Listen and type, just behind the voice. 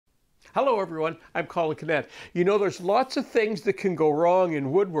Hello everyone, I'm Colin Canet. You know, there's lots of things that can go wrong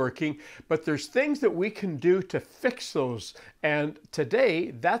in woodworking, but there's things that we can do to fix those. And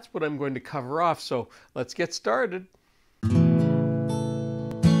today, that's what I'm going to cover off. So let's get started.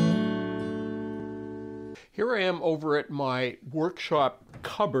 Here I am over at my workshop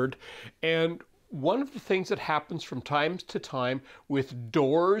cupboard, and one of the things that happens from time to time with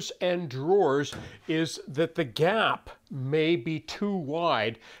doors and drawers is that the gap may be too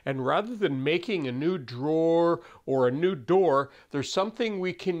wide, and rather than making a new drawer or a new door, there's something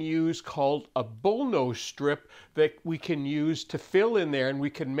we can use called a bullnose strip that we can use to fill in there, and we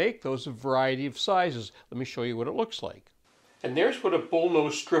can make those a variety of sizes. Let me show you what it looks like. And there's what a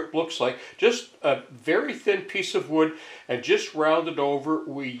bullnose strip looks like. Just a very thin piece of wood, and just rounded over.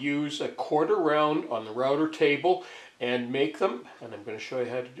 We use a quarter round on the router table and make them, and I'm going to show you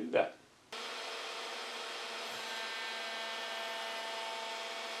how to do that.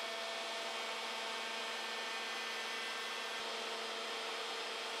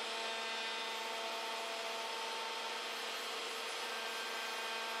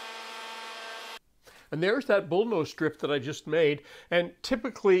 And there's that bullnose strip that I just made, and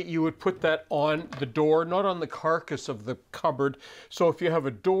typically you would put that on the door, not on the carcass of the cupboard. So if you have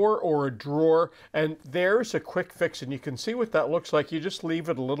a door or a drawer, and there's a quick fix, and you can see what that looks like. You just leave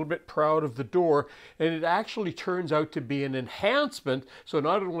it a little bit proud of the door, and it actually turns out to be an enhancement. So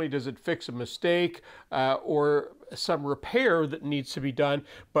not only does it fix a mistake or some repair that needs to be done,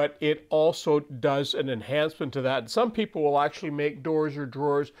 but it also does an enhancement to that. And some people will actually make doors or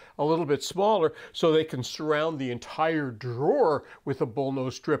drawers a little bit smaller so they can surround the entire drawer with a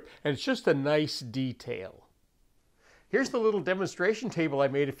bullnose strip, and it's just a nice detail. Here's the little demonstration table I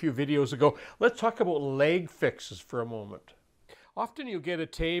made a few videos ago. Let's talk about leg fixes for a moment. Often you'll get a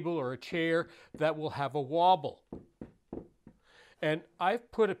table or a chair that will have a wobble. And I've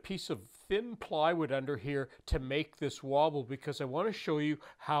put a piece of thin plywood under here to make this wobble because I want to show you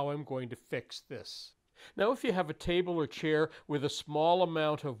how I'm going to fix this. Now, if you have a table or chair with a small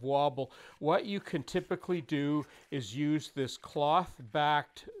amount of wobble, what you can typically do is use this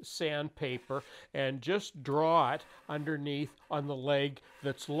cloth-backed sandpaper and just draw it underneath on the leg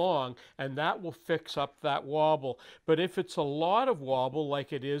that's long, and that will fix up that wobble. But if it's a lot of wobble,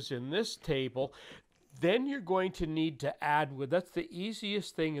 like it is in this table, then you're going to need to add wood. That's the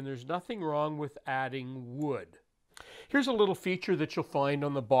easiest thing, and there's nothing wrong with adding wood. Here's a little feature that you'll find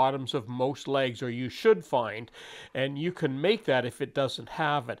on the bottoms of most legs, or you should find, and you can make that if it doesn't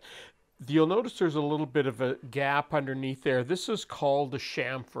have it. You'll notice there's a little bit of a gap underneath there. This is called a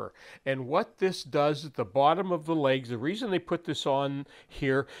chamfer. And what this does at the bottom of the legs, the reason they put this on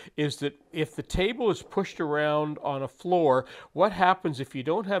here is that if the table is pushed around on a floor, what happens if you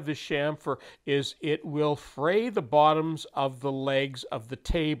don't have this chamfer is it will fray the bottoms of the legs of the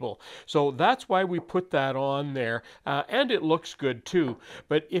table. So that's why we put that on there. And it looks good too.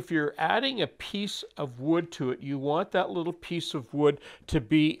 But if you're adding a piece of wood to it, you want that little piece of wood to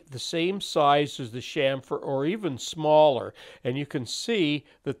be the same size as the chamfer or even smaller, and you can see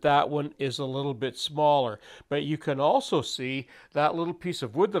that that one is a little bit smaller. But you can also see that little piece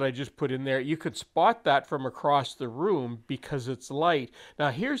of wood that I just put in there. You could spot that from across the room because it's light.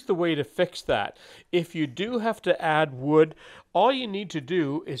 Now here's the way to fix that. If you do have to add wood, all you need to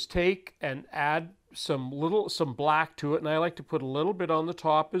do is take and add some black to it, and I like to put a little bit on the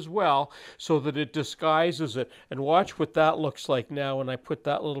top as well so that it disguises it. And watch what that looks like now when I put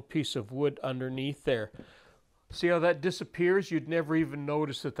that little piece of wood underneath there. See how that disappears? You'd never even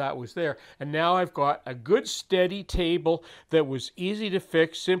notice that that was there. And now I've got a good steady table that was easy to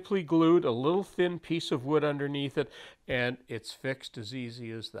fix. Simply glued a little thin piece of wood underneath it, and it's fixed as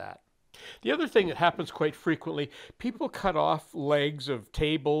easy as that. The other thing that happens quite frequently, people cut off legs of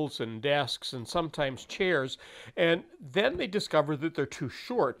tables and desks and sometimes chairs, and then they discover that they're too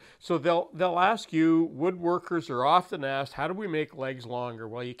short. So they'll ask you, woodworkers are often asked, how do we make legs longer?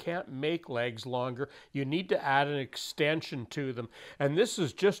 Well, you can't make legs longer. You need to add an extension to them. And this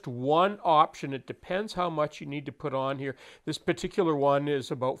is just one option. It depends how much you need to put on here. This particular one is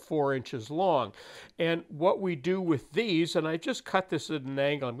about 4 inches long. And what we do with these, and I just cut this at an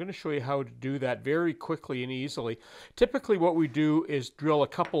angle, I'm going to show you how to do that very quickly and easily. Typically what we do is drill a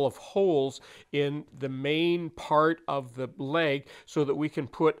couple of holes in the main part of the leg so that we can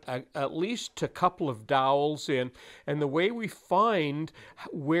put at least a couple of dowels in. And the way we find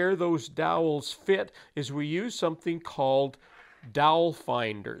where those dowels fit is we use something called dowel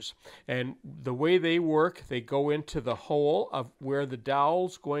finders. And the way they work, they go into the hole of where the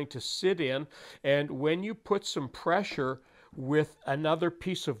dowel's going to sit in, and when you put some pressure with another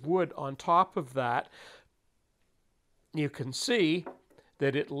piece of wood on top of that, you can see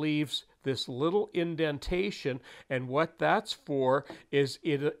that it leaves this little indentation, and what that's for is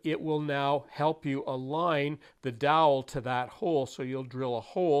it will now help you align the dowel to that hole. So you'll drill a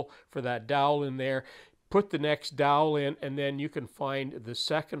hole for that dowel in there, put the next dowel in, and then you can find the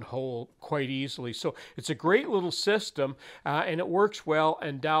second hole quite easily. So it's a great little system, and it works well,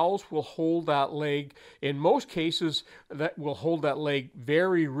 and dowels will hold that leg. In most cases, that will hold that leg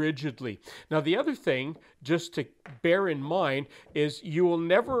very rigidly. Now, the other thing, just to bear in mind, is you will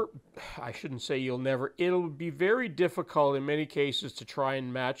never, I shouldn't say you'll never, it'll be very difficult in many cases to try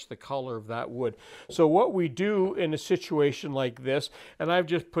and match the color of that wood. So what we do in a situation like this, and I've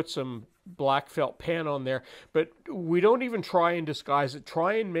just put some black felt pen on there, but we don't even try and disguise it.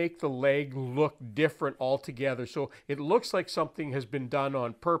 Try and make the leg look different altogether, so it looks like something has been done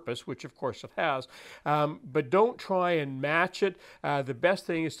on purpose, which of course it has, but don't try and match it. The best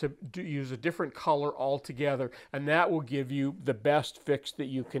thing is to use a different color altogether, and that will give you the best fix that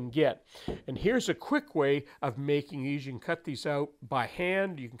you can get. And here's a quick way of making these. You can cut these out by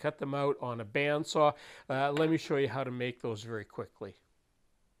hand, you can cut them out on a bandsaw. Let me show you how to make those very quickly.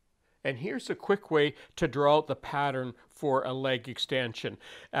 And here's a quick way to draw out the pattern for a leg extension.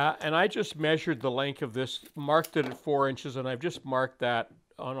 And I just measured the length of this, marked it at 4 inches, and I've just marked that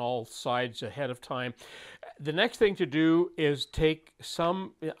on all sides ahead of time. The next thing to do is take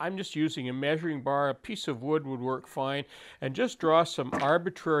some, I'm just using a measuring bar, a piece of wood would work fine, and just draw some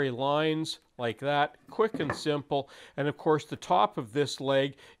arbitrary lines like that, quick and simple. And of course the top of this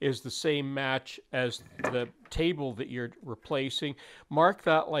leg is the same match as the table that you're replacing. Mark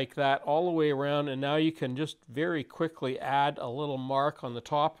that like that all the way around, and now you can just very quickly add a little mark on the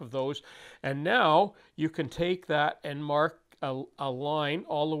top of those. And now you can take that and mark a line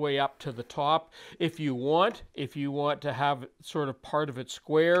all the way up to the top. If you want to have sort of part of it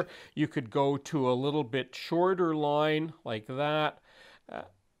square, you could go to a little bit shorter line like that,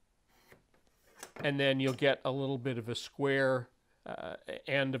 and then you'll get a little bit of a square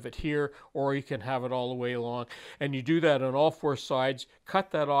end of it here, or you can have it all the way along. And you do that on all 4 sides. Cut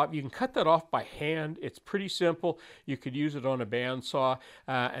that off. You can cut that off by hand. It's pretty simple. You could use it on a bandsaw,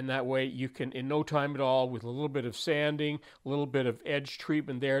 and that way you can, in no time at all, with a little bit of sanding, a little bit of edge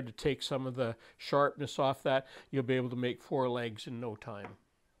treatment there to take some of the sharpness off that, you'll be able to make 4 legs in no time.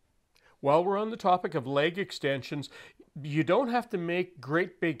 While we're on the topic of leg extensions, you don't have to make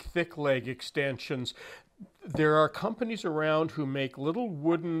great big thick leg extensions. There are companies around who make little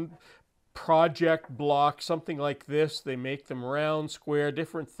wooden project blocks, something like this. They make them round, square,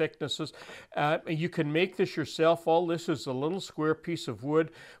 different thicknesses. You can make this yourself. All this is a little square piece of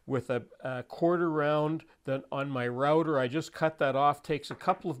wood with a quarter round. Then on my router, I just cut that off. Takes a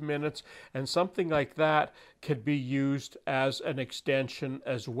couple of minutes, and something like that could be used as an extension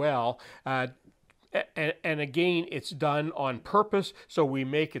as well. And again, it's done on purpose, so we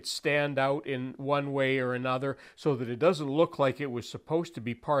make it stand out in one way or another so that it doesn't look like it was supposed to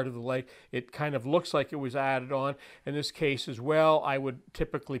be part of the leg. It kind of looks like it was added on. In this case as well, I would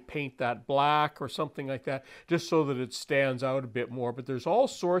typically paint that black or something like that, just so that it stands out a bit more. But there's all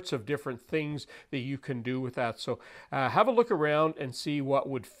sorts of different things that you can do with that. So have a look around and see what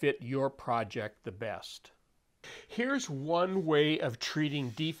would fit your project the best. Here's one way of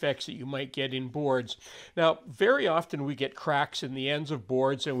treating defects that you might get in boards. Now, very often we get cracks in the ends of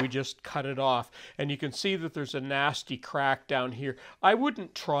boards and we just cut it off. And you can see that there's a nasty crack down here. I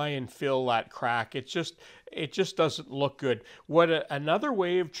wouldn't try and fill that crack. It just doesn't look good. Another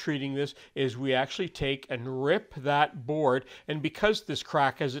way of treating this is we actually take and rip that board, and because this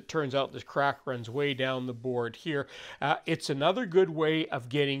crack, as it turns out, this crack runs way down the board here, it's another good way of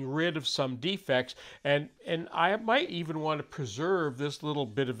getting rid of some defects, and I might even want to preserve this little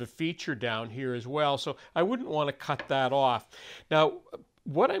bit of a feature down here as well, so I wouldn't want to cut that off. Now,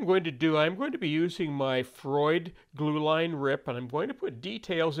 what I'm going to do, I'm going to be using my Freud glue line rip, and I'm going to put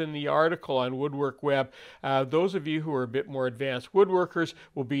details in the article on Woodwork Web. Those of you who are a bit more advanced woodworkers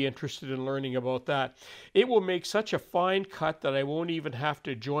will be interested in learning about that. It will make such a fine cut that I won't even have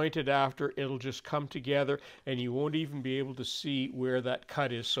to joint it after. It'll just come together, and you won't even be able to see where that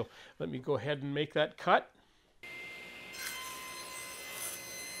cut is. So let me go ahead and make that cut.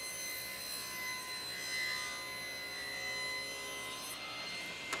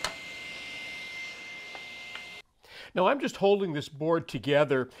 Now I'm just holding this board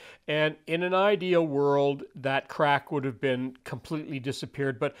together, and in an ideal world that crack would have been completely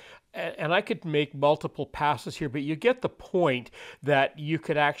disappeared, and I could make multiple passes here, but you get the point that you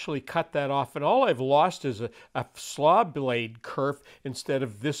could actually cut that off, and all I've lost is a saw blade kerf instead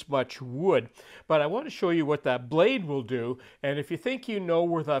of this much wood. But I want to show you what that blade will do, and if you think you know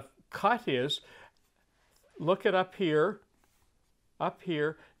where the cut is, look it up here. up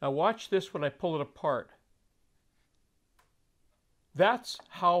here. Now watch this when I pull it apart. That's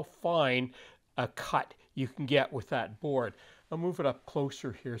how fine a cut you can get with that board. I'll move it up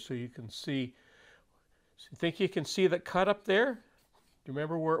closer here so you can see. So you think you can see that cut up there? Do you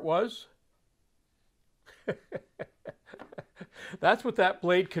remember where it was? That's what that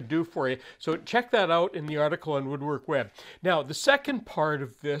blade could do for you. So check that out in the article on Woodwork Web. Now, the second part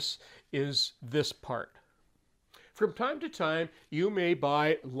of this is this part. From time to time, you may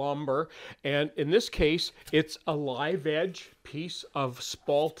buy lumber, and in this case, it's a live edge piece of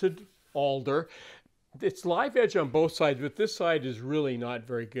spalted alder. It's live edge on both sides, but this side is really not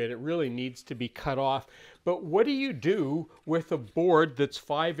very good. It really needs to be cut off. But what do you do with a board that's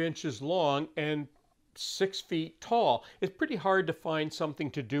 5 inches long and 6 feet tall? It's pretty hard to find something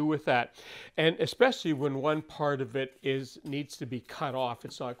to do with that, and especially when one part of it needs to be cut off,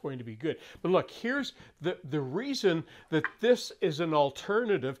 it's not going to be good. But look, here's the reason that this is an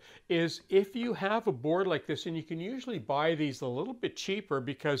alternative is if you have a board like this, and you can usually buy these a little bit cheaper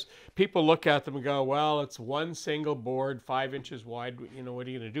because people look at them and go, well, it's one single board 5 inches wide, you know, what are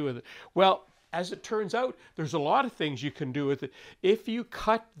you going to do with it? Well, as it turns out, there's a lot of things you can do with it. If you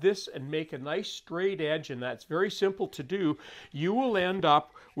cut this and make a nice straight edge, and that's very simple to do, you will end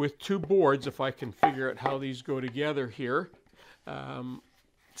up with two boards, if I can figure out how these go together here,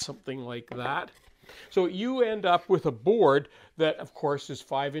 something like that. So you end up with a board that, of course, is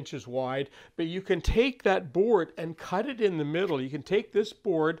 5 inches wide, but you can take that board and cut it in the middle. You can take this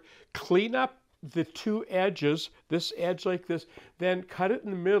board, clean up the two edges, this edge like this, then cut it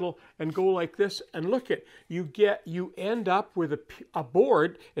in the middle and go like this, and look at, you end up with a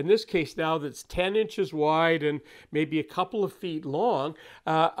board, in this case now, that's 10 inches wide and maybe a couple of feet long,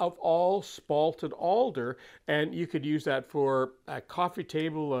 of all spalted alder, and you could use that for a coffee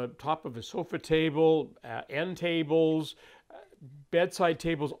table, on top of a sofa table, end tables, bedside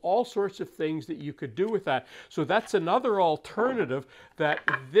tables, all sorts of things that you could do with that. So that's another alternative that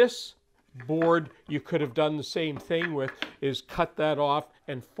this board you could have done the same thing with, is cut that off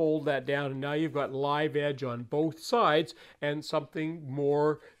and fold that down, and now you've got live edge on both sides and something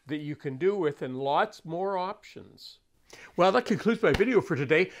more that you can do with, and lots more options. Well, that concludes my video for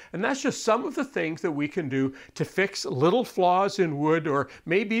today, and that's just some of the things that we can do to fix little flaws in wood, or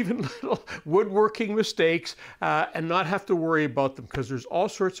maybe even little woodworking mistakes, and not have to worry about them, because there's all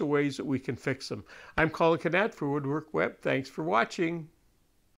sorts of ways that we can fix them. I'm Colin Cadet for Woodwork Web. Thanks for watching.